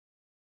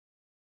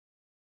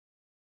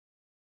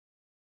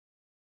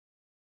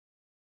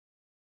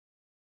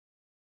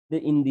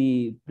in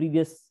the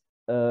previous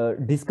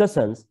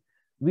discussions,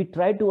 we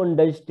try to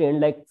understand,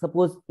 like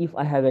suppose if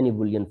I have any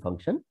Boolean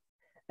function,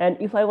 and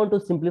if I want to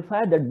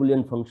simplify that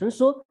Boolean function,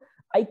 so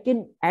I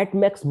can at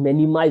max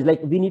minimize,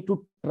 like we need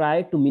to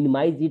try to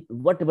minimize it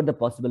whatever the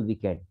possible we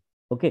can.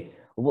 Okay,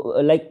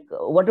 like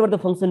whatever the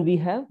function we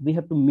have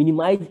to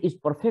minimize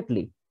it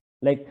perfectly.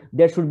 Like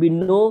there should be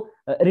no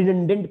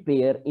redundant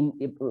pair in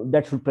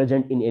that should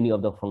present in any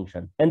of the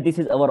function, and this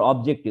is our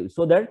objective,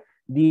 so that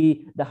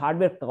the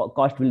hardware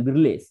cost will be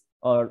less,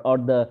 or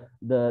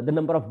the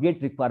number of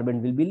gate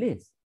requirement will be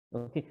less.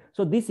 Okay,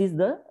 so this is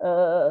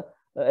the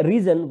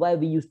reason why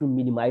we used to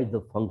minimize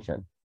the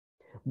function.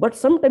 But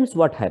sometimes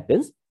what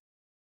happens,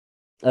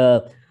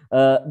 the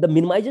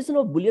minimization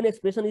of Boolean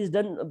expression is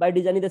done by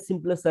designing the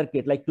simpler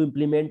circuit, like to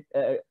implement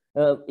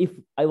if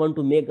I want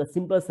to make a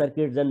simpler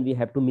circuit, then we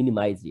have to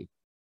minimize it.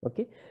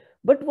 Okay,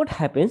 but what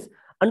happens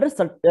under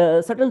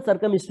certain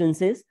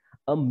circumstances,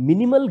 a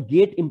minimal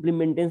gate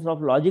implementation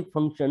of logic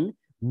function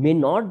may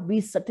not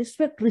be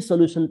satisfactory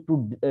solution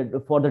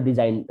to for the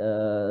design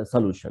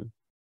solution.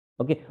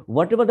 Okay,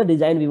 whatever the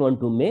design we want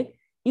to make,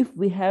 if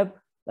we have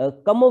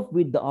come up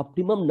with the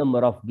optimum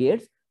number of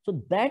gates,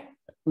 so that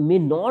may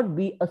not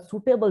be a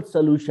suitable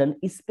solution,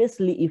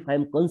 especially if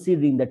I'm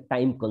considering the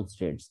time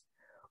constraints.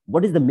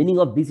 What is the meaning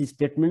of these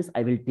statements?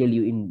 I will tell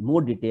you in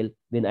more detail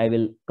when I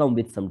will come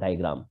with some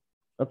diagram.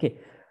 Okay,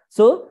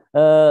 so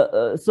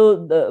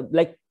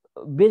like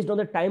based on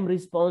the time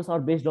response or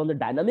based on the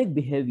dynamic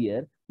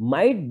behavior,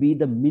 might be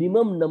the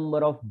minimum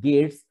number of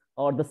gates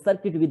or the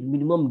circuit with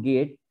minimum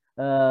gate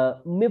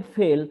may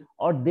fail,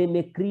 or they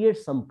may create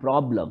some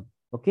problem.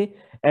 Okay,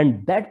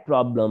 and that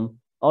problem,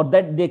 or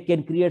that they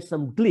can create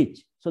some glitch.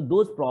 So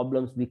those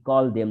problems, we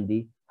call them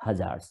the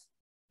hazards.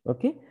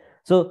 Okay,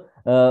 so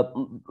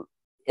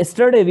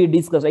yesterday we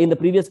discussed, in the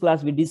previous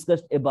class we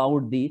discussed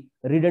about the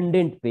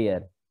redundant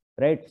pair,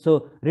 right?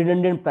 So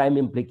redundant prime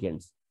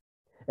implicants,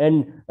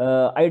 and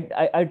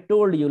I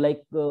told you,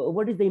 like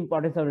what is the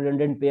importance of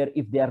redundant pair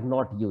if they are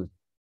not used.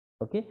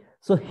 Okay,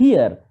 so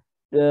here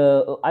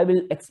I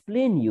will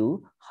explain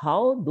you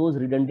how those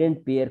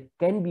redundant pair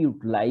can be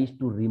utilized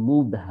to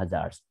remove the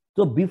hazards.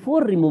 So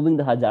before removing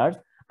the hazards,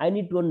 I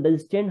need to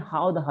understand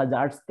how the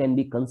hazards can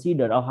be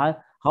considered, or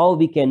how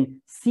we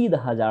can see the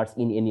hazards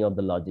in any of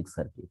the logic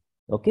circuit.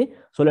 Okay,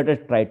 so let us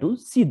try to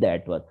see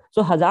that one.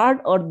 So hazard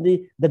or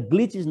the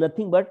glitch is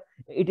nothing but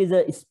it is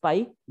a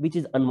spike which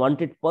is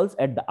unwanted pulse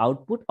at the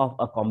output of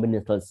a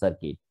combinational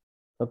circuit.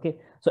 Okay,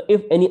 so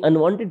if any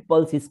unwanted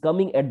pulse is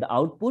coming at the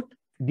output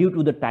due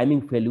to the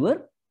timing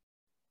failure,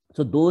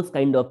 so those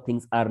kind of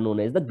things are known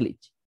as the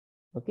glitch.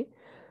 Okay,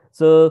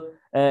 so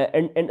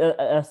and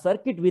a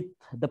circuit with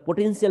the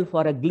potential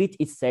for a glitch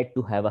is said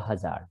to have a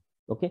hazard.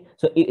 Okay,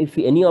 so if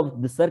any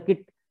of the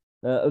circuit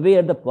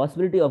where the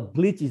possibility of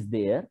glitch is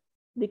there,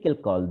 we can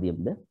call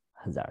them the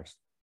hazards.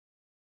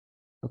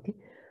 Okay,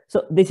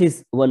 so this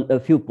is a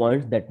few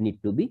points that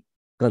need to be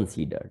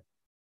considered.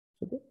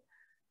 Okay,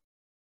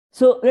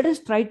 so let us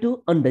try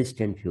to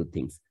understand few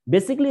things.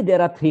 Basically,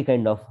 there are three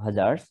kind of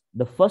hazards.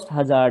 The first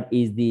hazard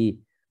is the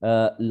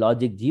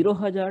logic 0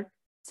 hazard.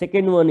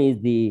 Second one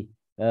is the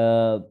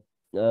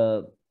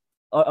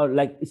or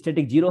like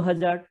static 0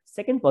 hazard.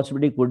 Second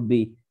possibility could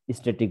be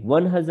static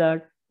 1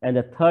 hazard, and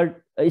the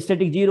third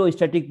static 0,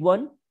 static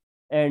 1,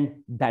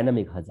 and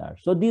dynamic hazard.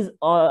 So these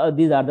are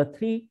the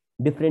three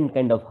different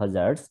kind of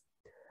hazards.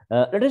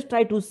 Let us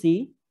try to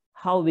see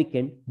how we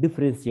can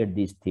differentiate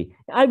these three.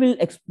 I will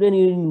explain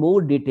you in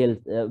more detail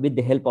with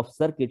the help of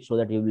circuit, so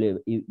that you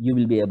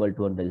will be able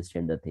to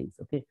understand the things.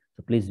 Okay,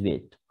 so please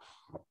wait.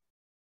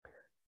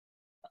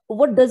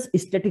 What does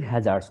static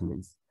hazards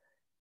means?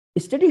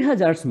 Static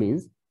hazards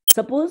means,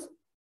 suppose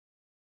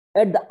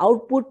at the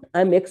output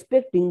I'm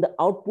expecting the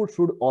output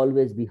should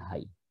always be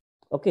high.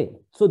 Okay,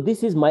 so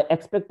this is my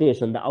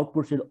expectation, the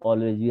output should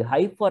always be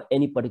high for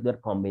any particular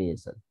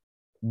combination.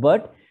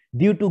 But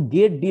due to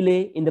gate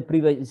delay in the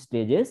previous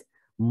stages,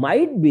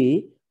 might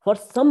be for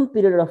some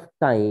period of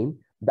time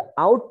the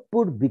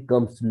output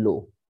becomes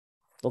low.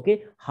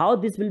 Okay, how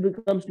this will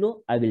become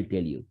slow, I will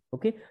tell you.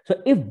 Okay,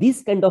 so if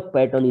this kind of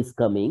pattern is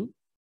coming,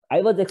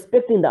 I was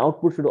expecting the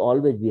output should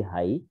always be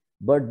high,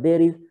 but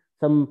there is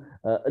some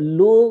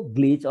low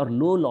glitch or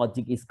low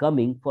logic is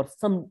coming for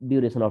some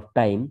duration of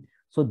time.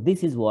 So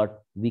this is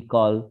what we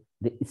call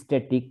the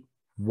static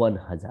 1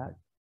 hazard.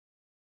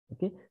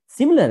 Okay,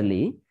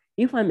 similarly,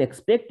 if I'm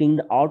expecting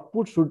the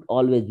output should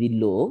always be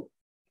low,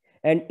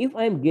 and if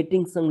I'm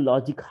getting some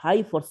logic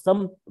high for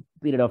some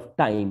period of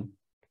time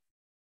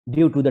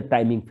due to the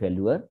timing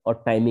failure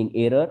or timing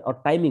error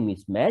or timing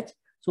mismatch,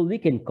 so we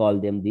can call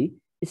them the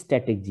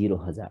static 0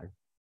 hazard.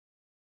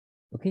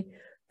 Okay,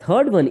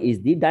 third one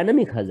is the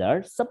dynamic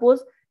hazard.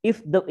 Suppose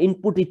if the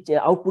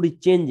output is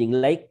changing,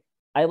 like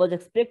I was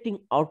expecting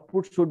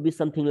output should be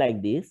something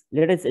like this.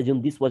 Let us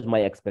assume this was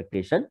my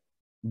expectation,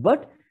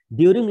 but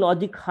during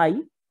logic high,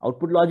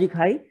 output logic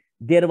high,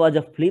 there was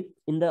a flip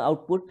in the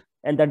output,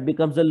 and that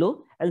becomes a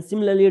low, and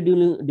similarly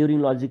during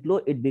logic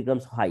low, it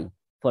becomes high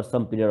for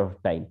some period of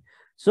time.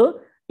 So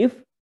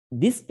if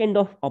this kind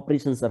of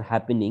operations are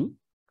happening,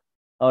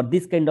 or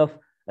this kind of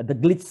the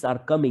glitches are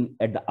coming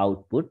at the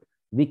output,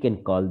 we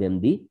can call them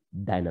the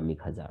dynamic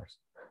hazards.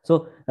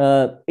 So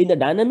in the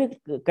dynamic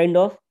kind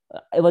of,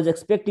 I was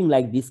expecting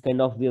like this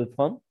kind of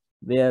waveform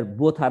where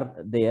both are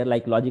there,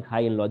 like logic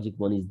high and logic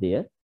 1 is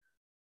there.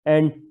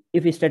 And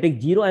if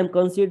static 0 I'm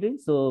considering,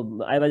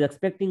 so I was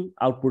expecting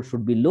output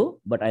should be low,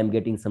 but I'm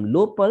getting some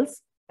low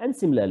pulse, and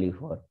similarly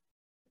for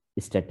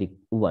static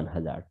 1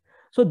 hazard.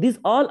 So these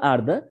all are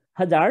the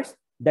hazards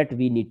that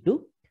we need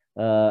to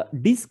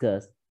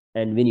discuss,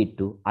 and we need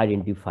to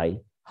identify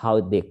how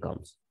they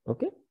comes.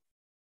 Okay.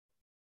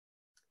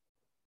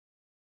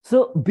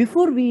 So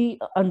before we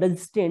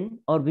understand,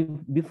 or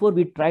before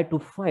we try to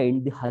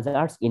find the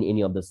hazards in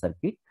any of the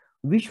circuit,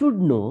 we should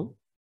know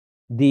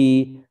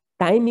the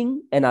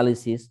timing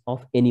analysis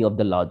of any of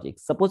the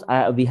logics. Suppose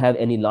we have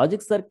any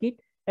logic circuit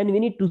and we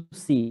need to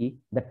see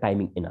the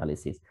timing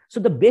analysis. So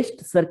the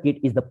best circuit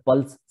is the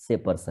pulse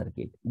shaper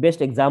circuit.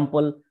 Best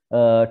example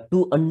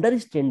to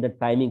understand the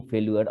timing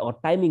failure or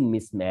timing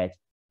mismatch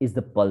is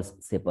the pulse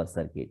shaper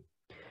circuit.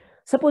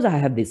 Suppose I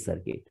have this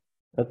circuit.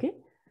 Okay.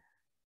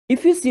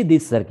 If you see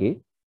this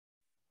circuit,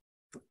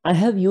 I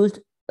have used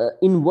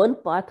in one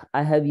path,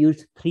 I have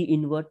used 3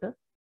 inverter,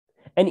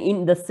 and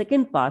in the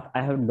second path,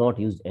 I have not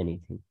used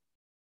anything.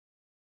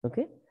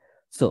 Okay.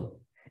 So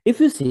if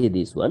you see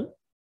this one,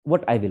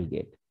 what I will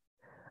get?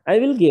 I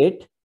will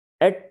get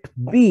at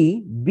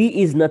B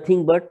is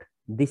nothing but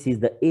this is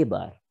the A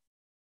bar.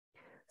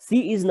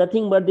 C is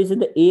nothing but this is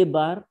the A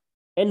bar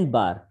and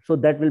bar. So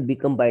that will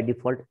become by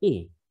default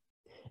A.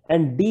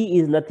 And D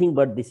is nothing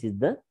but this is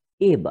the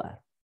A bar.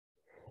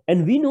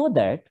 And we know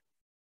that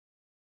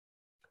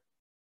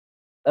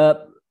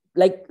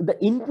like the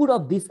input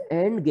of this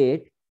AND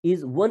gate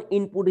is one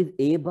input is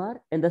A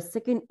bar and the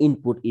second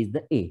input is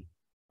the A.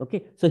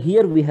 Okay, so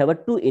here we have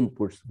 2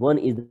 inputs. One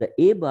is the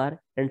A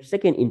bar and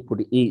second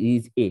input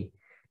is A.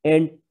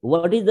 And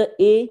what is the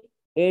A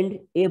and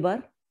A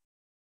bar?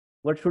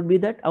 What should be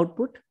that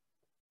output?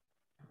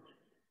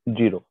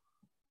 0.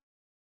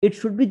 It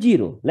should be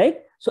 0,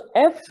 right? So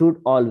F should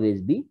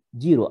always be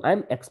 0.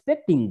 I'm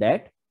expecting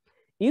that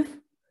if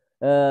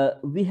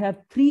we have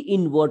 3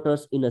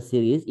 inverters in a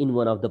series in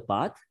one of the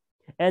paths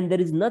and there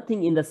is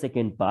nothing in the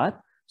second path,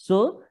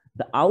 so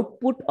the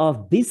output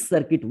of this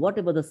circuit,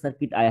 whatever the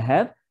circuit I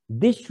have,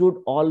 this should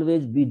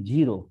always be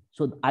 0.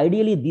 So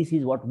ideally this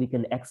is what we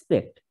can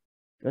expect.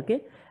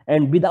 Okay,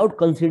 and without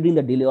considering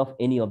the delay of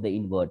any of the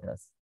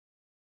inverters.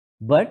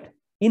 But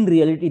in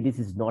reality this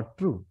is not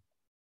true.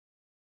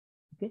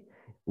 Okay,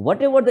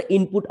 whatever the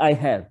input I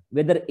have,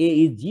 whether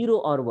A is 0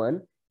 or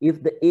 1,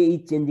 if the A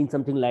is changing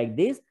something like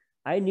this,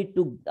 I need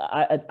to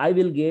I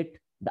will get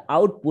the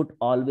output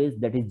always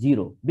that is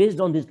 0 based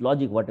on this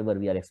logic whatever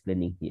we are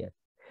explaining here.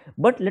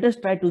 But let us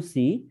try to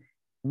see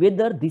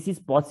whether this is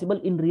possible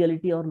in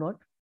reality or not.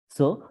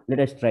 So let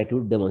us try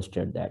to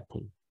demonstrate that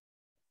thing.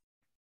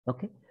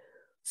 Okay,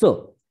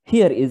 so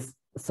here is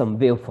some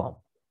waveform.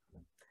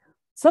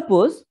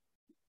 Suppose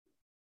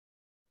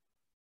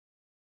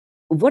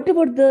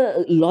whatever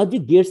the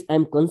logic gates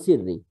I'm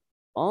considering,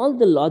 all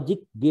the logic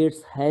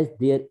gates has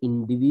their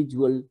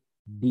individual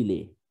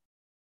delay.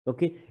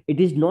 Okay,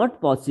 it is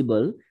not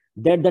possible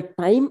that the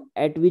time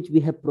at which we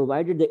have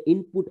provided the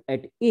input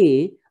at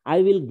A,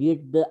 I will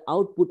get the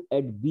output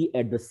at B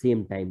at the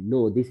same time.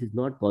 No, this is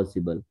not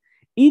possible.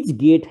 Each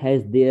gate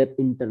has their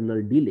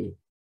internal delay,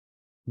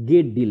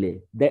 gate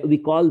delay, that we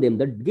call them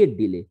the gate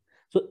delay.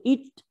 So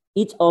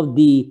each of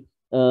the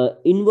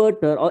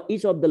inverter or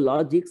each of the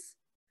logics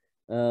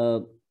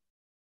have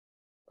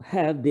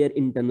their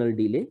internal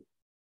delay.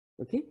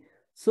 Okay,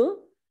 so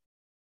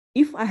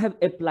if I have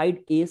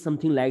applied A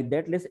something like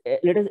that,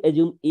 let us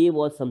assume A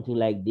was something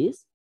like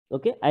this.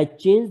 Okay, I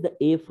changed the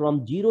A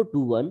from 0 to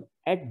 1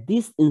 at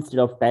this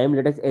instant of time.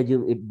 Let us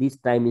assume it this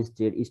time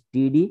instead is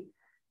TD.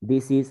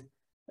 This is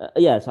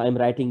yeah, so I'm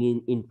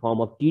writing in form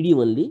of TD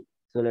only.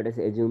 So let us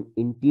assume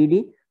in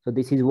TD. So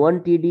this is 1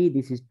 TD,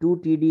 this is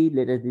 2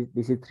 TD,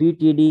 this is 3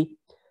 TD,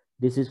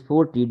 this is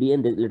 4 TD,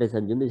 and let us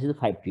assume this is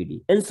 5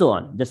 TD, and so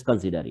on. Just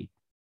consider it.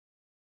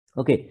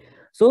 Okay,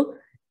 so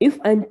if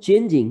I'm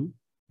changing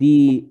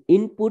the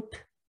input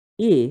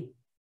A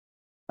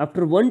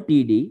after 1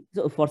 TD,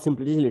 so for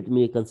simplicity, let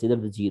me consider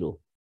the 0.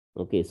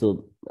 Okay,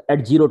 so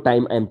at 0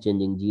 time, I'm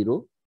changing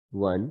 0,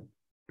 1,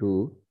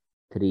 2,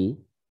 3,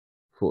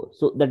 4.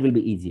 So that will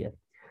be easier.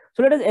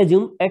 So let us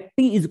assume at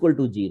T is equal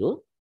to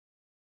 0.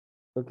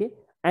 Okay,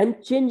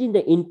 I'm changing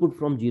the input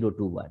from 0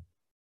 to 1.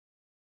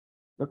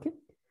 Okay,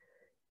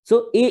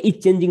 so A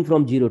is changing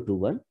from 0 to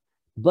 1,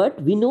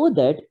 but we know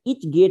that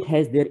each gate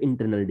has their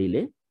internal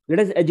delay. Let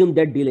us assume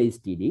that delay is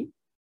TD.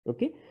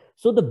 Okay,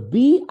 so the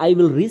B I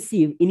will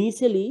receive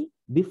initially,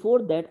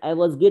 before that I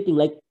was getting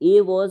like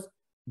A was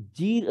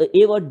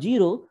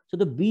 0, so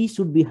the B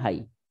should be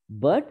high,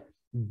 but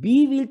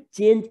B will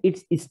change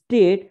its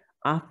state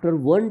after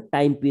one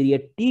time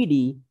period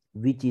TD,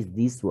 which is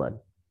this one.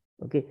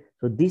 Okay,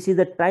 so this is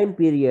the time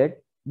period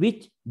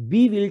which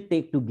B will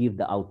take to give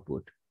the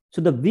output.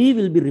 So the B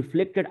will be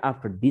reflected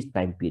after this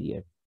time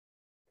period.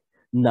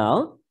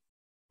 Now,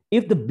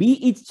 if the B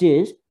is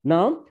changed,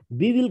 Now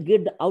we will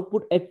get the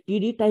output at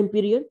TD time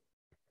period.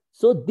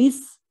 So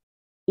this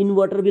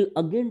inverter will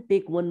again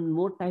take one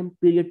more time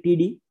period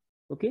TD.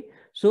 Okay,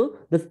 so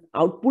the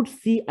output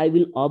C I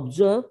will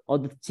observe, or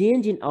the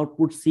change in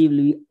output C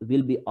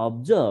will be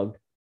observed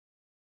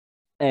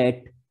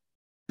at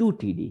 2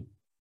 TD.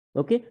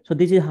 Okay, so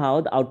this is how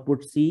the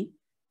output C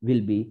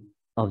will be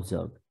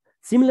observed.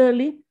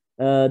 Similarly,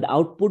 the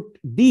output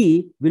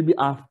D will be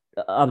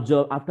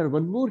observed after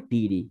one more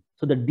TD.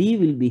 So the D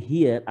will be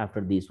here after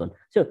this one.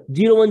 So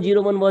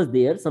 0101 was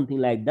there, something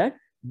like that,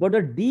 but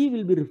the D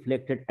will be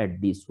reflected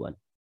at this one.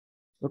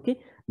 Okay,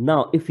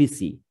 now if we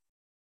see,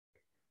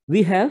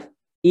 we have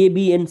A,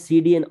 B, and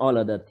C, D, and all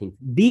other things.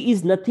 D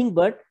is nothing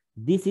but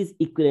this is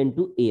equivalent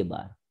to A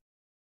bar.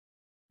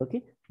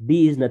 Okay,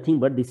 D is nothing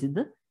but this is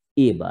the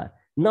A bar.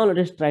 Now let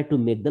us try to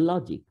make the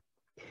logic.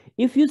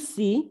 If you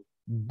see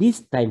this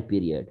time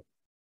period,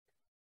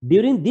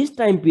 during this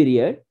time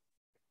period,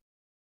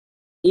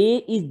 A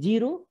is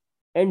 0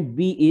 and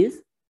B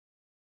is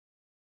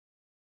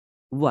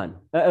 1.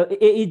 A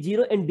is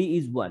 0 and D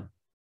is 1.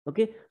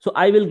 Okay, so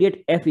I will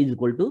get F is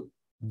equal to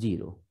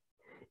 0.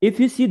 If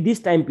you see this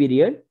time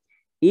period,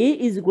 A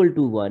is equal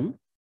to 1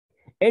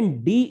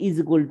 and D is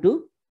equal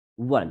to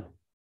 1.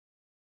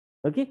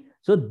 Okay,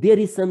 so there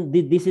is some,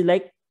 this is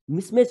like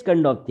mismatch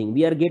kind of thing.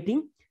 We are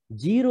getting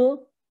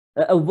 0,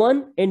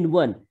 1 and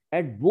 1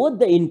 at both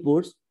the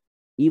inputs.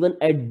 Even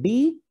at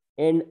D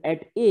and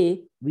at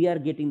A, we are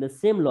getting the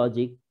same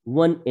logic,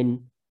 1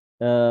 and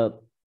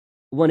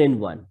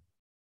 1.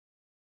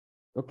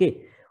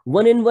 Okay,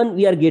 1 and 1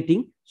 we are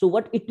getting. So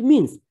what it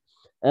means,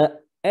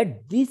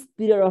 at this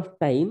period of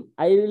time,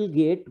 I will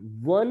get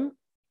 1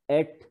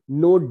 at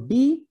node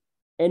D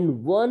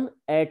and 1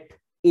 at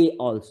A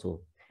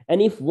also.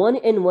 And if 1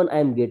 and 1 I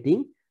am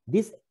getting,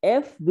 this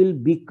F will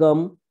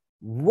become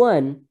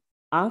 1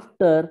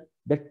 after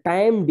the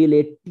time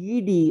delay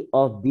TD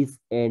of this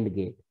AND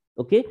gate.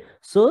 Okay,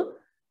 so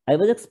I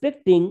was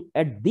expecting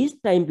at this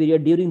time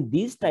period, during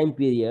this time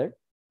period,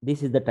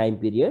 this is the time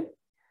period,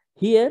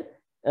 here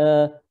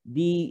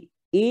the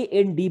A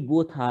and D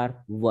both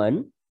are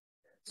 1.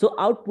 So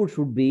output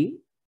should be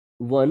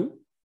 1,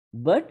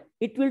 but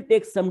it will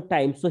take some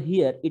time. So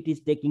here it is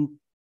taking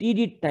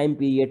TD time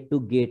period to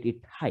get it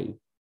high.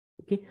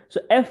 Okay, so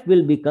F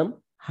will become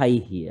high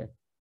here.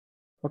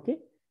 Okay,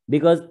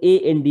 because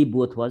A and D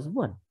both was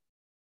 1.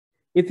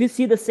 If you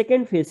see the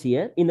second phase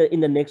here, in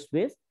the next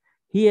phase,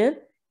 here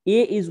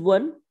A is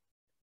 1,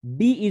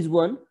 D is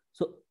 1.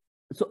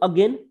 So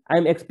again, I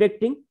am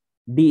expecting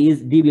D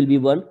will be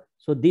 1.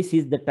 So this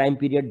is the time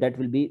period that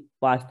will be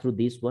passed through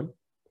this one.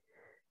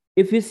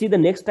 If you see the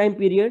next time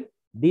period,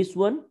 this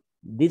one,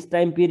 this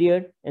time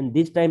period, and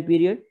this time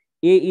period,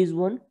 A is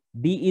 1,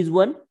 D is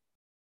 1.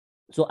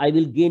 So I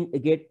will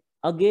get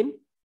again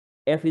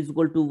F is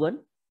equal to 1.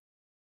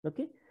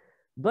 Okay,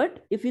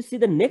 but if you see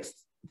the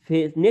next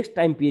phase, next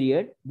time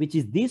period, which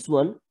is this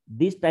one,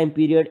 this time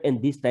period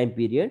and this time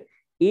period,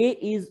 A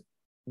is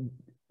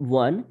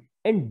 1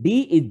 and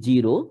D is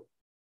 0.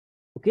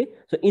 Okay,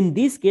 so in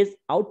this case,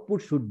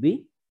 output should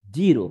be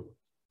 0.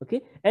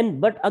 Okay, and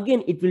but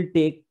again, it will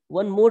take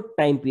one more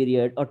time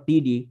period or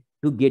TD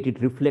to get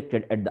it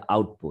reflected at the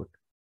output.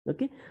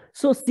 Okay,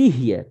 so see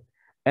here,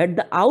 at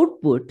the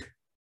output,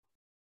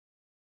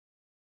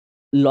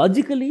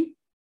 logically,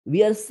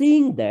 we are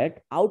seeing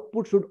that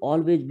output should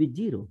always be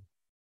 0.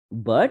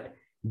 But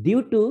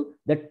due to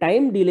the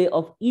time delay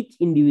of each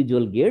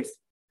individual gates,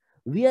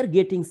 we are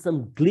getting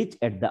some glitch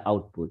at the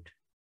output.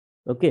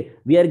 Okay,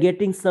 we are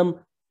getting some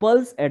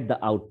pulse at the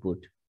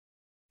output.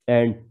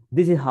 And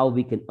this is how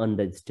we can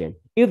understand.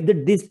 If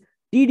this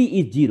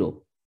TD is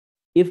 0,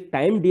 if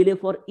time delay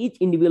for each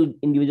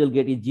individual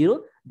gate is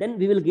 0, then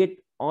we will get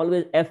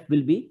always F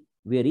will be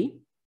very,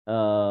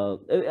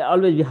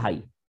 always be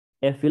high.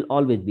 F will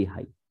always be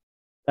high.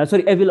 F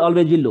will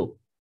always be low.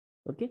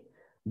 Okay,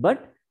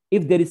 but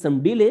if there is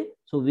some delay,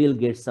 so we will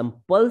get some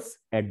pulse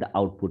at the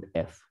output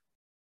F.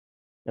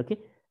 Okay,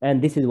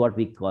 and this is what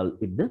we call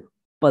it the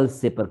pulse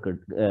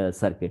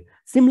circuit.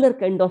 Similar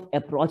kind of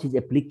approach is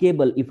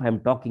applicable if I'm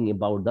talking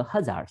about the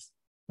hazards.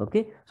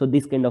 Okay, so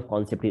this kind of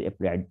concept is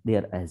applied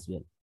there as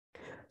well.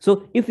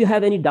 So if you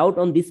have any doubt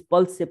on this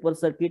pulse shaper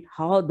circuit,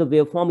 how the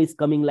waveform is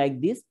coming like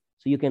this,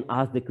 so you can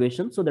ask the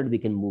question so that we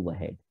can move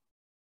ahead.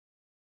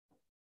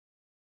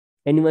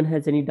 Anyone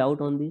has any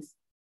doubt on this?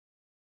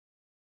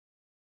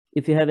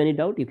 If you have any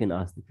doubt, you can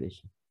ask the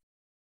question.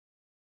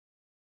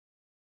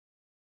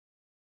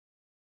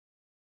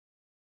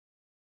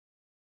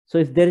 So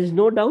if there is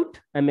no doubt,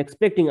 I'm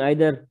expecting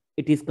either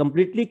it is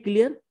completely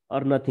clear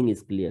or nothing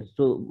is clear.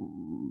 So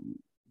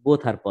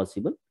both are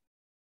possible.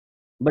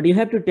 But you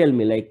have to tell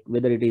me like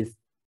whether it is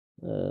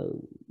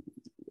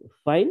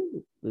fine,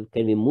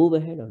 can we move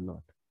ahead or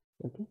not?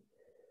 Okay.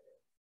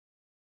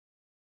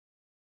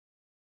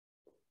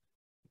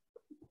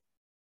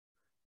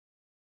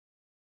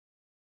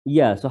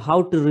 Yeah, so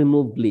how to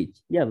remove glitch?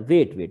 Yeah,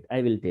 wait,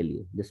 I will tell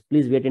you. Just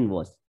please wait and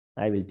watch.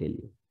 I will tell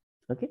you.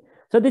 Okay.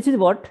 So this is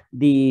what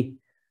the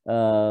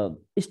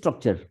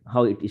structure,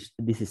 how it is,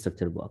 this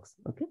structure works.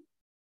 Okay.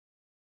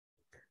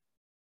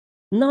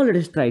 Now let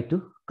us try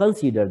to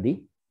consider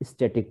the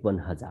static one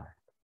hazard.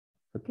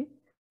 Okay.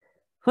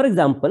 For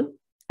example,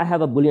 I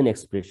have a Boolean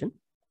expression,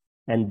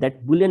 and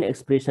that Boolean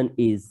expression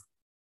is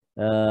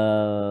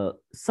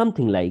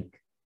something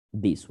like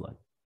this one.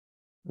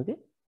 Okay.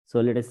 So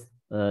let us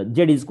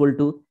Z is equal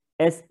to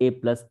SA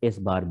plus S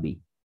bar B.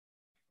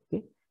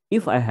 Okay.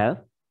 If I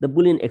have the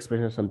Boolean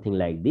expression something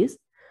like this,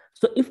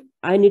 so if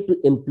I need to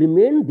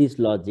implement this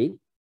logic,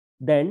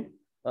 then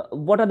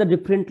what are the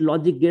different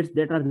logic gates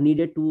that are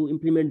needed to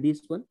implement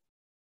this one?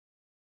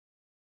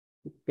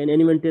 Can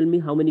anyone tell me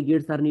how many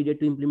gates are needed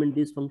to implement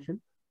this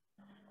function?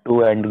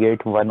 2 AND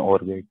gate, 1 OR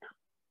gate.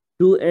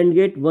 2 AND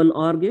gate, 1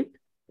 OR gate.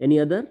 Any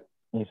other?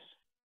 Yes.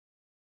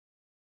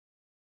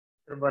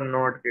 1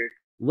 NOT gate.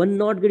 1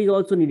 NOT gate is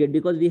also needed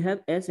because we have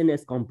S and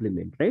S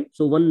complement, right?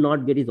 So 1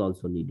 NOT gate is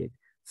also needed.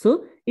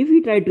 So if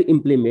we try to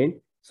implement,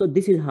 so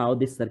this is how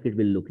this circuit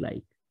will look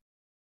like.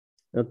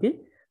 Okay.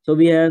 So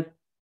we have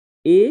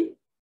A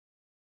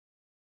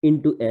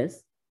into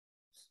S,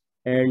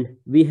 and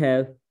we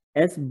have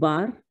S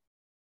bar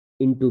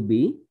into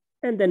B,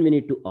 and then we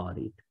need to OR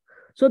it.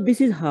 So this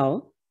is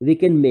how we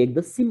can make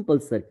the simple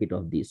circuit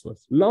of these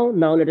ones. Now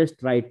let us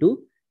try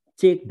to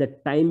check the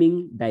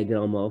timing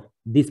diagram of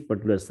this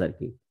particular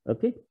circuit.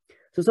 Okay.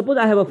 So suppose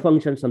I have a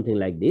function something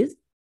like this,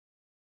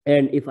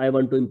 and if I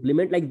want to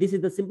implement, like this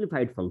is the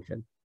simplified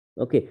function.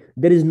 Okay.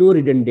 There is no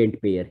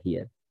redundant pair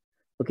here.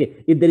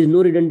 Okay. If there is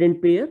no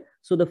redundant pair,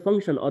 so the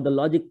function or the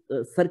logic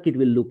circuit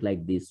will look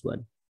like this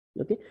one.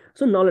 Okay.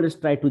 So now let us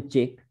try to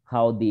check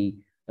how the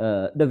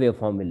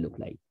waveform will look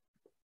like.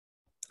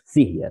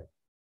 See here.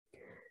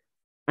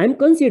 I'm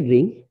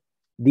considering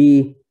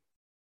the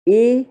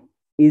A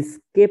is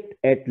kept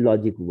at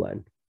logic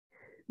 1.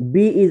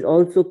 B is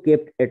also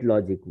kept at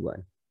logic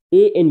 1.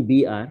 A and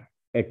B are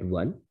at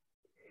 1.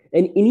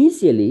 And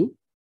initially,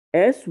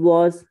 S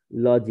was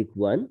logic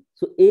 1.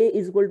 So A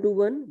is equal to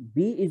 1,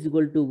 B is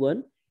equal to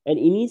 1, and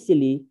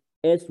initially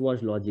S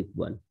was logic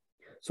 1.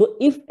 So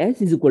if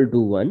S is equal to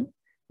 1,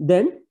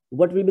 then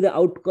what will be the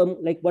outcome?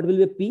 Like what will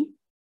be P?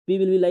 P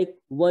will be like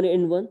 1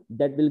 and 1.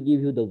 That will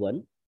give you the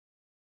 1.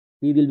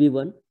 P will be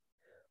 1.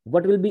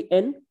 What will be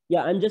N?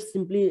 Yeah, I'm just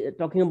simply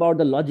talking about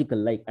the logical.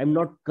 Like I'm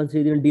not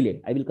considering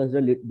delay. I will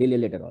consider delay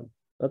later on.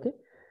 Okay.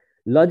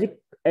 Logic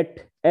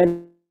at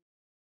N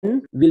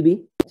will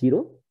be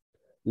 0.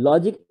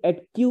 Logic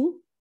at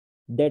Q,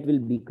 that will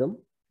become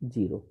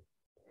 0.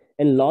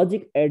 And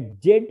logic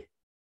at Z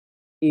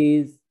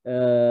is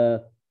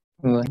 1.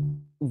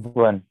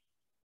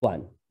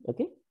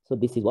 Okay. So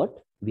this is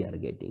what we are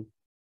getting.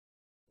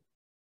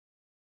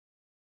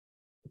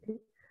 Okay.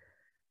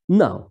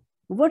 Now,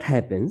 what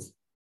happens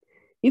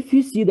if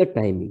you see the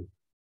timing?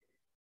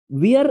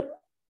 We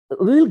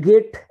will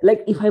get,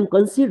 like if I'm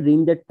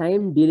considering the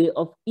time delay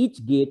of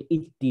each gate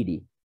is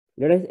TD.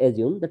 Let us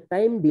assume the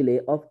time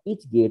delay of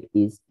each gate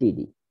is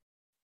TD.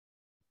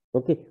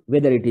 Okay,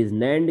 whether it is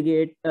NAND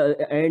gate,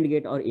 AND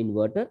gate or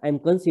inverter, I'm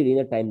considering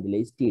the time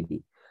delay is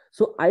TD.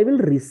 So I will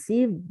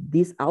receive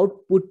this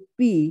output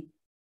P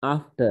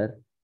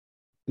after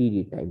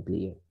TD time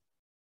period.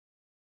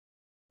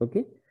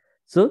 Okay,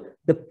 so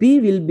the P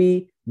will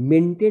be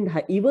maintained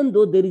high, even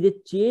though there is a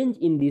change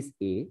in this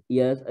A,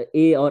 yes,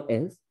 A or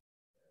S,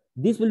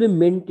 this will be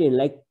maintained,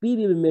 like P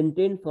will be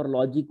maintained for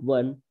logic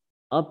 1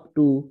 up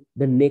to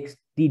the next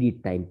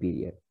TD time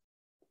period.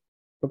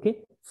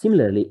 Okay,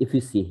 similarly, if you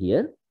see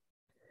here,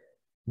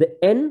 the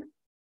N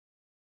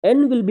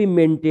will be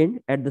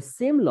maintained at the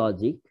same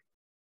logic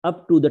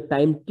up to the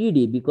time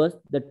TD because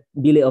the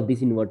delay of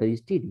this inverter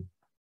is TD.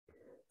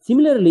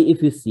 Similarly,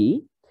 if you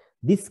see,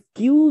 this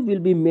Q will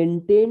be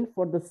maintained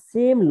for the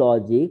same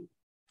logic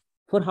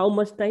for how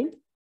much time?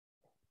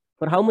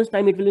 For how much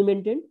time it will be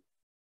maintained?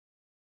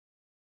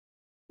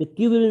 The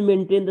Q will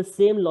maintain the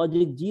same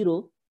logic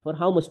 0 for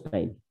how much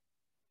time?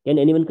 Can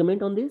anyone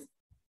comment on this?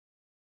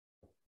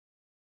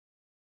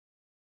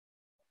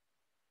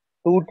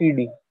 2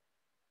 TD.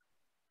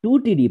 2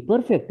 TD,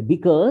 perfect,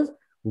 because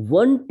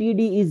 1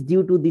 TD is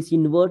due to this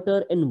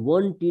inverter and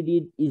 1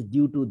 TD is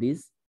due to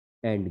this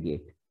AND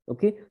gate.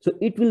 Okay, so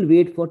it will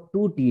wait for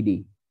 2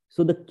 TD.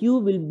 So the Q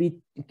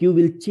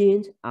will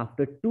change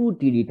after 2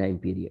 TD time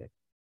period.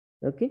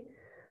 Okay,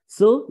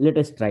 so let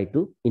us try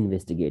to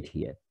investigate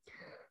here.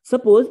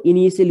 Suppose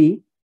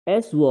initially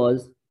S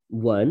was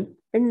 1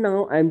 and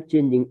now I'm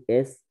changing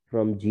S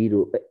from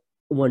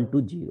 1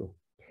 to 0.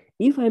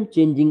 If I'm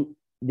changing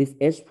this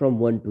S from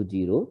 1 to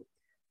 0,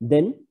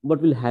 then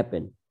what will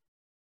happen?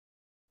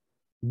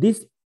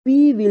 This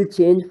P will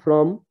change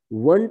from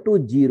 1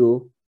 to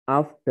 0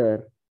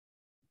 after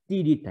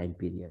TD time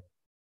period.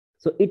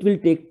 So it will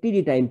take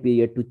TD time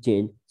period to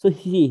change. So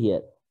see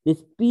here,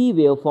 this P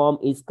waveform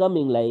is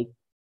coming like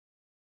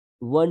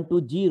 1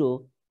 to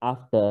 0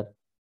 after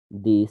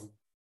this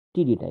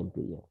TD time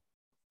period.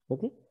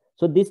 Okay,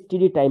 so this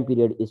TD time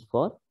period is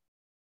for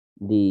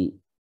the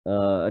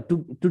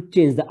to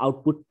change the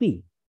output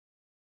P.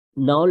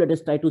 Now let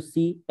us try to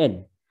see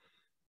N,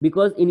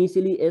 because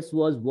initially S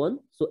was 1,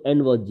 so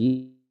N was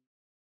 0.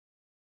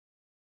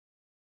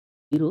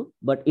 0,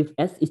 but if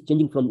s is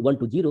changing from 1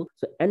 to 0,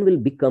 so n will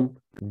become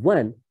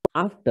 1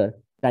 after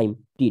time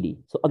td.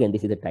 So again,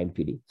 this is the time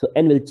td. So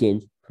n will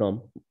change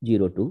from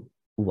 0 to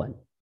 1.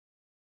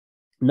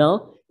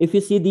 Now, if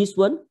you see this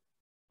one,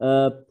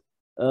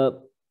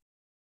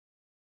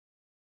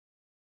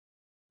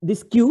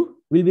 this q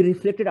will be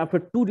reflected after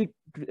 2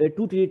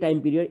 td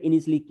time period.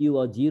 Initially, q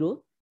was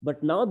 0,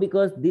 but now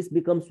because this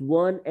becomes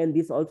 1 and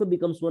this also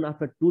becomes 1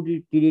 after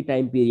 2 td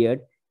time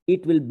period,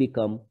 it will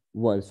become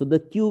 1. So the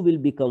q will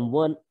become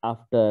 1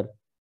 after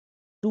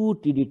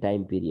 2 td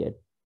time period.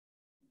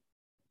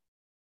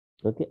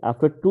 Okay,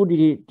 after 2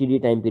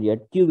 td time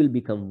period, q will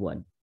become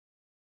 1.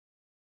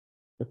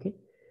 Okay,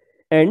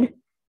 and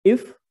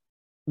if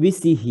we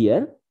see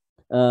here,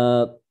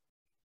 the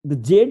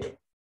z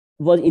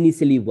was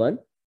initially 1.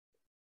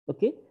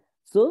 Okay,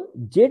 so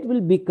z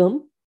will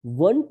become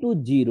 1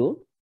 to 0.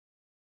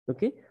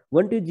 Okay,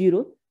 1 to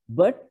 0,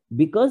 but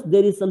because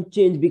there is some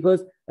change,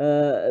 because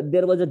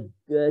there was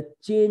a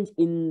change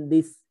in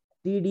this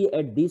td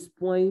at this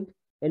point,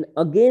 and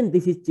again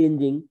this is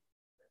changing.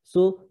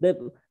 So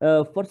the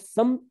for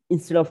some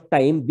instead of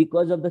time,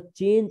 because of the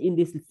change in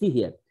this, see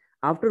here,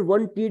 after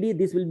 1 td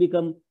this will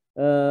become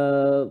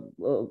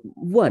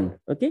 1.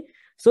 Okay,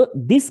 so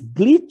this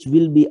glitch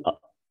will be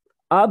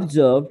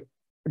observed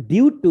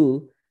due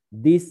to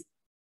this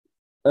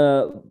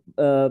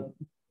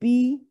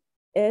p,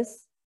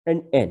 s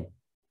and n.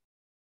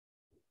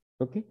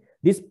 Okay,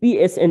 this p,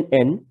 s and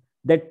n,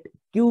 that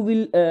q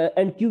will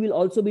and q will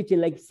also be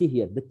changed. Like see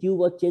here, the q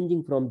was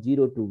changing from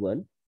 0 to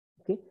 1.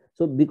 Okay,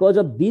 so because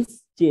of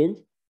this change,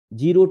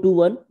 0 to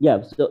 1,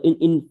 yeah, so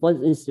in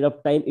first instead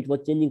of time it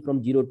was changing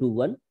from 0 to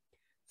 1.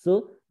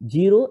 So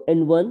 0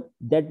 and 1,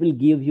 that will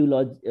give you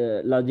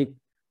logic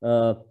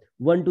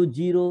 1 to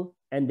 0,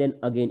 and then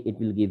again it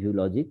will give you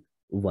logic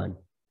 1.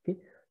 Okay,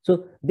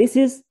 so this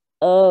is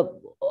a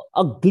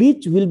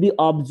glitch will be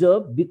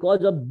observed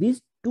because of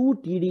this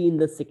 2 td in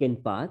the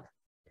second path.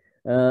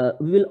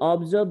 We will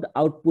observe the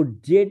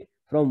output z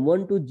from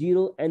 1 to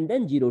 0 and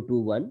then 0 to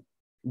 1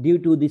 due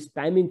to this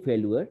timing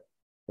failure.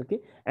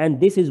 Okay,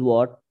 and this is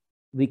what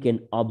we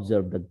can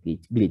observe the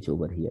glitch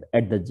over here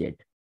at the z.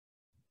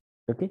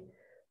 Okay,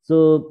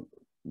 so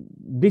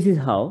this is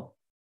how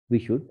we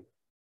should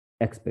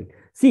expect.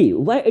 See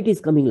why it is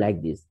coming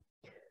like this.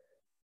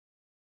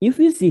 If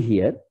you see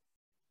here,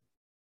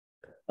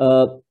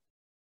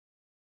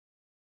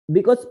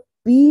 because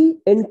p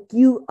and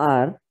q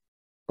are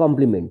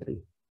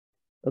complementary.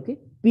 Okay,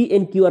 p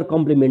and q are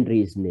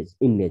complementary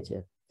in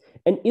nature,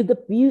 and if the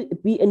p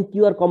and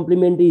q are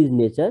complementary in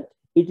nature,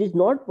 it is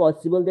not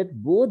possible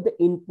that both the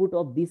input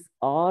of this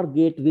OR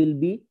gate will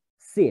be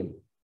same.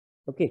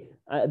 Okay,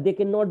 they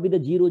cannot be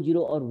the 0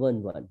 0 or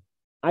 1 1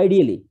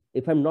 ideally,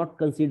 if I'm not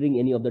considering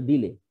any of the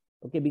delay.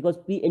 Okay, because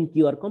p and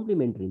q are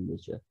complementary in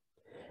nature,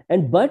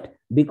 and but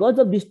because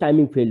of this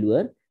timing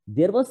failure,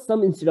 there was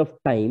some instead of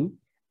time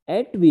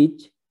at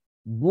which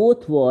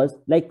both was,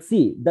 like,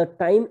 see, the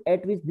time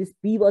at which this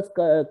p was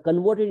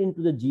converted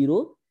into the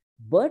 0,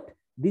 but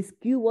this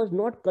q was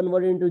not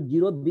converted into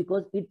 0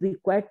 because it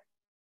required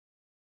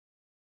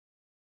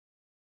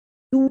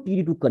 2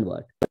 td to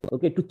convert,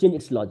 okay, to change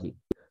its logic.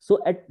 So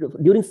at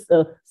during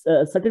a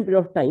certain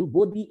period of time,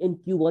 both b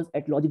and q was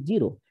at logic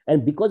 0,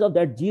 and because of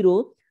that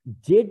 0,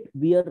 z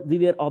we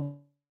were of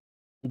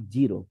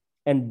 0,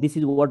 and this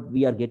is what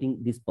we are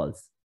getting this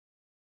pulse.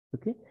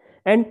 Okay,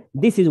 and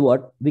this is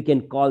what we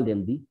can call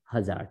them the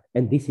hazard,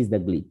 and this is the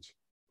glitch.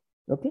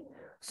 Okay,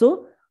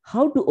 so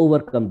how to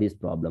overcome this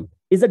problem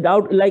is a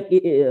doubt. Like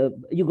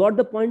you got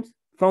the points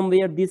from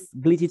where this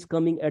glitch is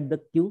coming at the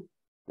q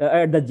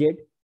at the z.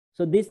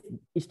 So this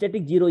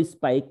static 0 is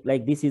spike,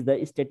 like this is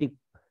the static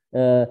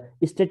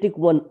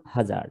 1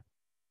 hazard.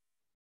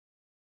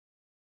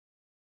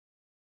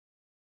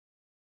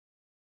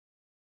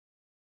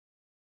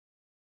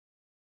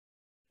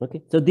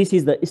 Okay, so this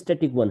is the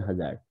static 1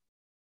 hazard.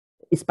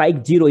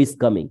 Spike 0 is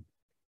coming.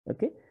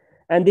 Okay,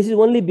 and this is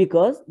only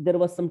because there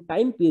was some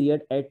time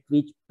period at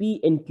which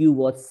p and q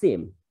was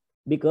same,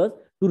 because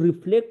to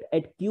reflect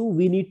at q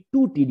we need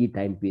 2 td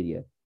time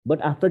period, but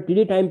after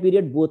td time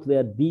period both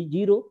were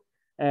b0,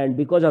 and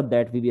because of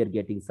that we were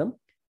getting some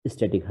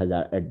static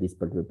hazard at this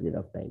particular period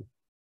of time.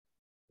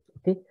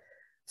 Okay,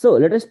 so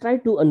let us try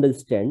to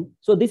understand.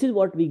 So this is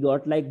what we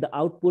got, like the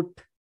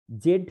output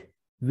z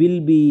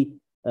will be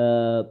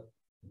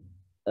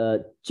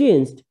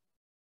changed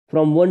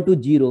from 1 to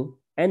 0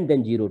 and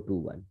then 0 to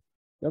 1.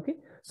 Okay,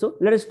 so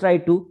let us try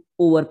to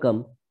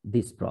overcome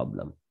this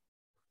problem.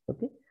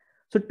 Okay,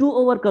 so to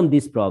overcome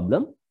this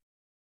problem,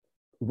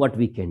 what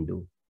we can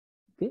do?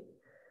 Okay,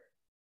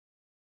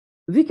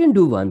 we can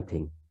do one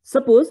thing.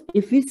 Suppose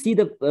if we see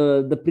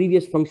the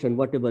previous function,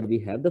 whatever we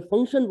have, the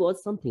function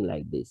was something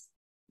like this.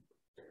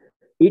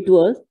 It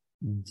was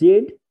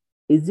z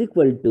is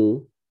equal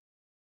to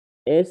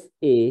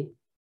SA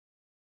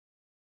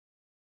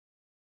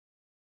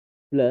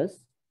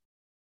plus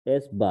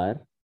S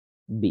bar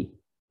B.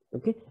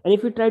 Okay, and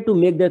if we try to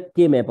make the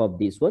K map of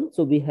this one,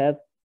 so we have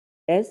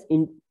S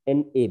in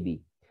an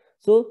AB.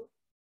 So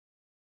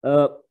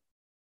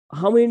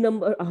how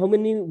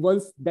many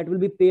ones that will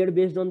be paired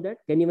based on that?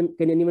 Can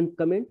anyone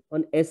comment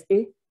on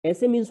SA?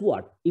 SA means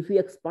what? If we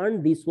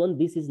expand this one,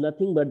 this is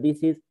nothing but this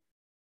is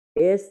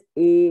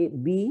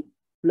SAB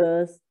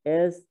plus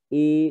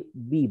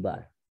SAB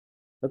bar.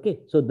 Okay,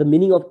 so the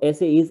meaning of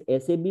SA is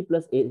SAB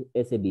plus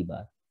SAB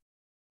bar.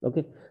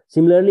 Okay,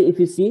 similarly, if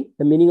you see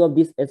the meaning of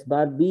this S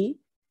bar B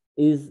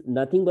is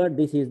nothing but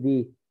this is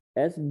the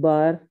S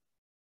bar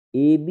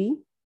AB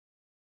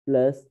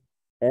plus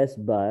S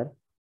bar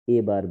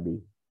A bar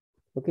B.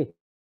 Okay,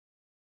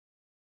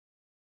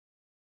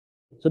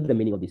 so the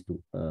meaning of these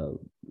two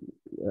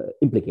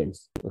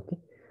implicants. Okay,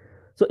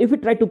 so if we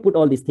try to put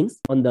all these things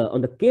on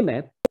the K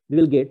map, we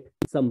will get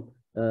some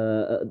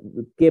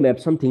K map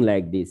something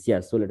like this.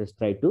 Yeah, so let us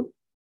try to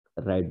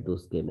write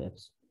those K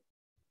maps.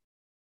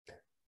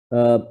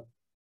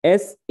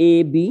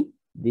 SAB,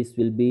 this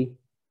will be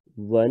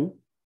 1.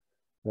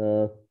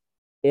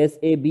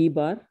 SAB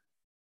bar,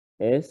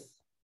 SAB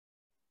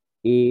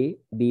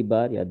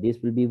bar, yeah, this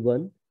will be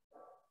 1.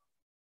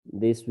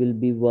 This will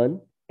be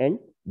 1 and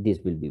this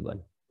will be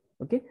 1.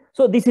 Okay,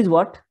 so this is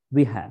what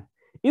we have.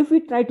 If we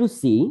try to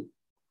see,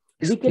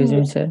 Excuse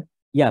me, sir.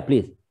 Yeah,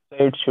 please.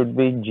 It should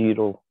be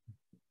 0.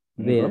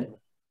 Where?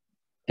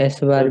 S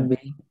bar B.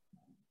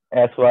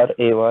 S bar,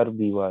 A bar,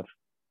 B bar.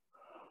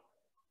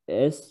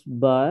 S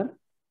bar,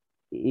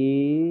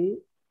 A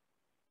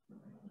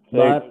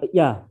bar,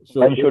 yeah.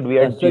 So one should be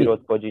at sorry.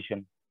 0th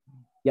position.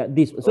 Yeah,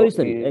 this.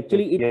 Sorry.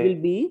 Actually, it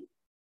will be.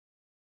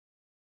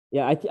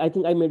 Yeah, I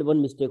think I made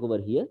one mistake over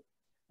here.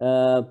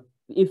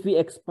 If we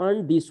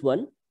expand this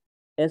one,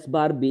 S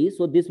bar B,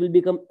 so this will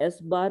become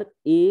S bar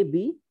A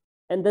B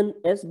and then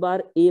S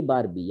bar A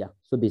bar B. Yeah,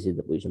 so this is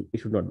the position. It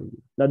should not be.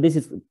 Now this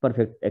is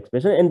perfect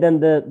expression, and then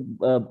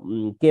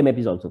the K map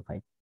is also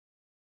fine.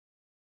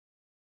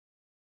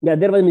 Yeah,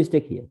 there was a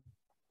mistake here.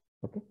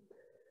 Okay.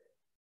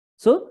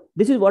 So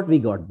this is what we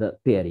got, the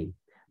pairing.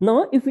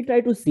 Now, if we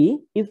try to see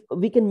if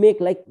we can make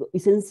like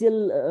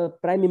essential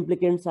prime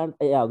implicants are,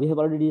 yeah, we have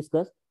already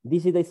discussed.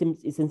 This is the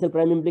essential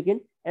prime implicant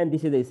and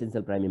this is the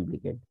essential prime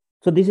implicant.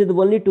 So this is the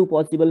only two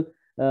possible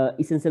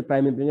essential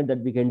prime implicant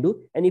that we can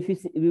do. And if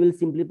we will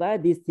simplify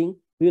this thing,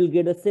 we will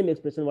get the same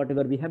expression,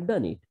 whatever we have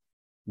done it.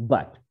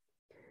 But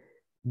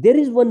there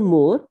is one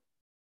more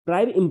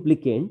prime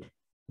implicant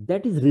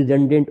that is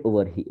redundant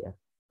over here.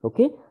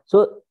 Okay,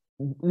 so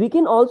we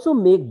can also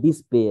make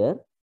this pair.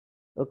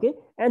 Okay,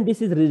 and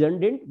this is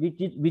redundant,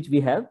 which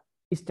we have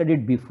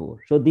studied before.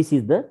 So this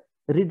is the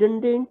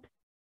redundant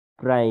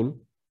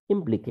prime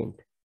implicant.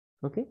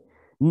 Okay,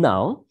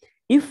 now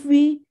if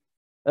we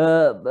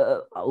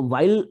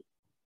while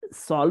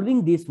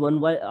solving this one,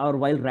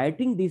 while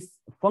writing this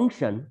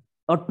function,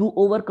 or to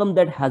overcome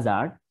that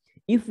hazard,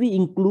 if we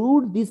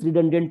include this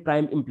redundant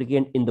prime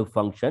implicant in the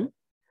function,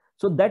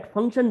 so that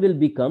function will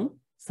become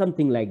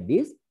something like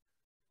this.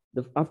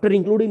 After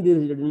including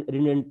the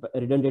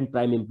redundant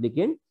prime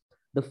implicant,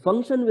 the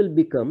function will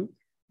become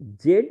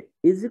Z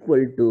is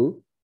equal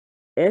to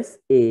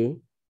SA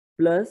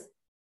plus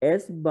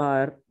S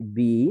bar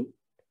B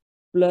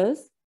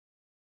plus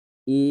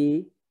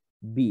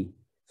AB.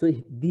 So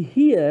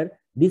here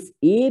this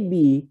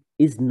AB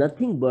is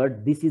nothing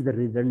but this is the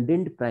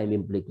redundant prime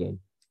implicant.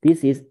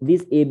 This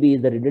AB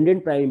is the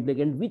redundant prime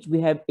implicant which we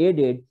have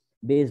added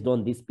based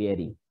on this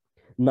pairing.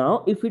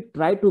 Now, if we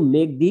try to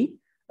make the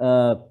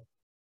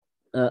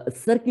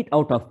circuit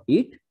out of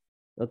it,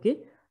 okay.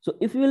 So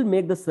if we will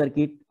make the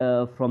circuit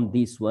from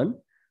this one,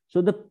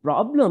 so the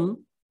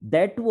problem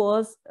that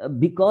was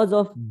because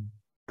of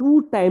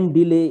 2 time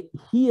delay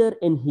here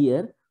and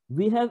here,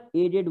 we have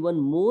added one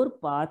more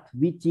path,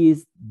 which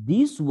is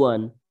this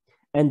one,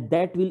 and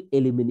that will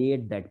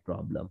eliminate that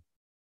problem.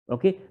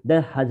 Okay,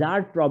 the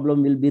hazard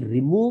problem will be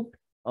removed,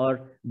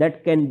 or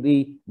that can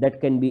be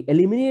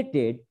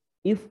eliminated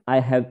if I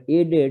have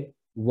added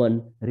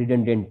one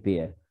redundant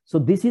pair. So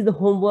this is the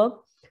homework.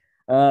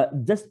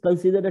 Just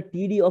consider the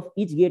TD of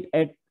each gate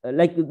at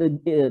like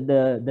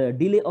the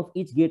delay of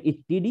each gate is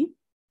TD,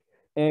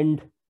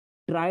 and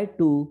try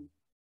to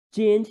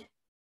change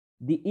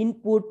the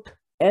input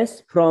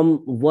S from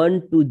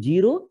 1 to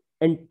 0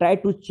 and try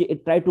to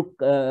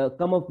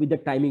come up with the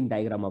timing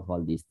diagram of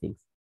all these things.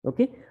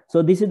 Okay,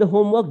 so this is the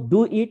homework.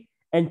 Do it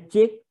and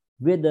check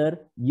whether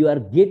you are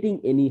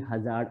getting any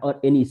hazard or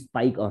any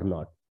spike or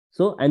not.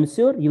 So I'm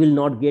sure you will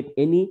not get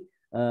any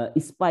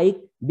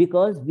spike,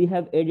 because we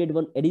have added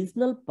one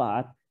additional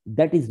path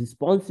that is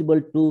responsible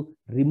to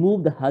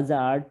remove the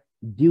hazard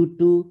due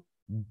to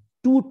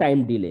 2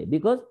 time delay,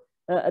 because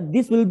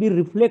this will be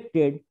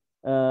reflected,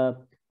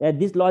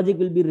 this logic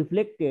will be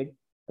reflected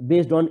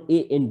based on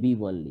A and B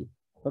only.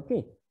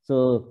 Okay,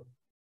 so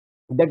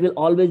that will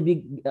always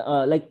be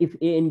like if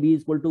A and B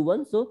is equal to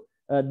 1, so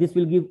this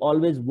will give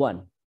always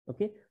 1.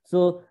 Okay,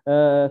 so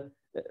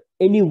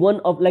any one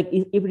of, like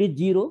if it is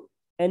 0,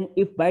 and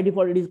if by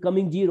default it is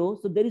coming 0,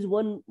 so there is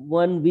one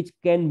which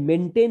can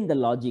maintain the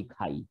logic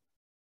high,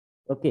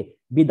 okay,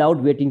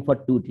 without waiting for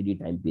 2 TD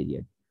time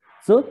period.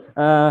 So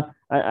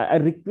I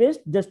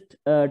request just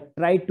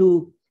try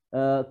to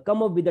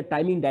come up with the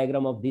timing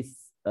diagram of this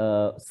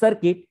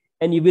circuit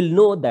and you will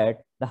know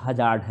that the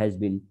hazard has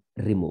been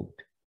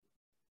removed.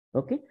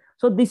 Okay,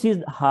 so this is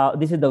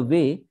the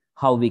way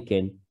how we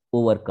can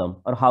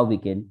overcome or how we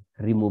can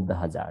remove the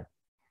hazard,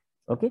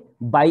 okay,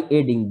 by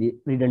adding the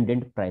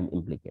redundant prime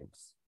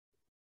implicants.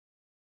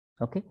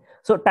 Okay,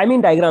 so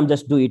timing diagram,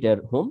 just do it at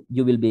home.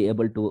 You will be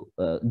able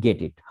to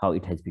get it, how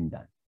it has been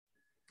done.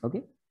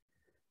 Okay,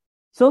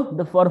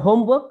 so for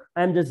homework,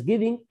 I am just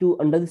giving, to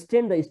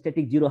understand the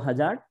static zero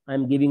hazard, I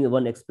am giving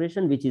one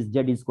expression which is z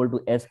is equal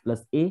to s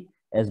plus a,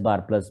 s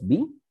bar plus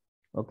b.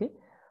 Okay,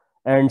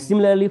 and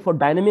similarly for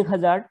dynamic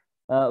hazard,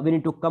 we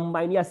need to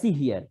combine. Yeah, see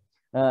here,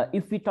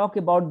 if we talk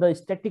about the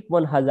static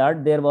one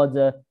hazard, there was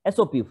a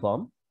SOP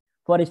form.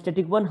 For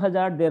static one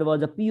hazard, there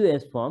was a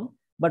POS form.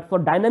 But for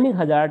dynamic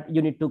hazard,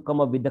 you need to come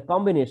up with the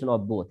combination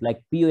of both,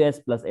 like POS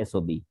plus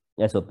SOP.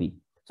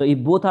 So if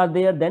both are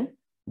there, then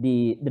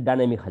the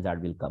dynamic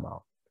hazard will come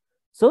out.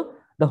 So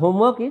the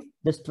homework is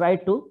just try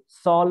to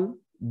solve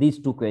these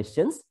two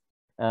questions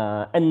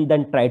and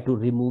then try to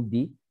remove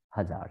the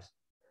hazards.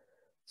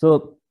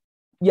 So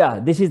yeah,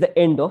 this is the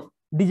end of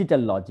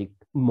digital logic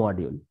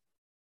module.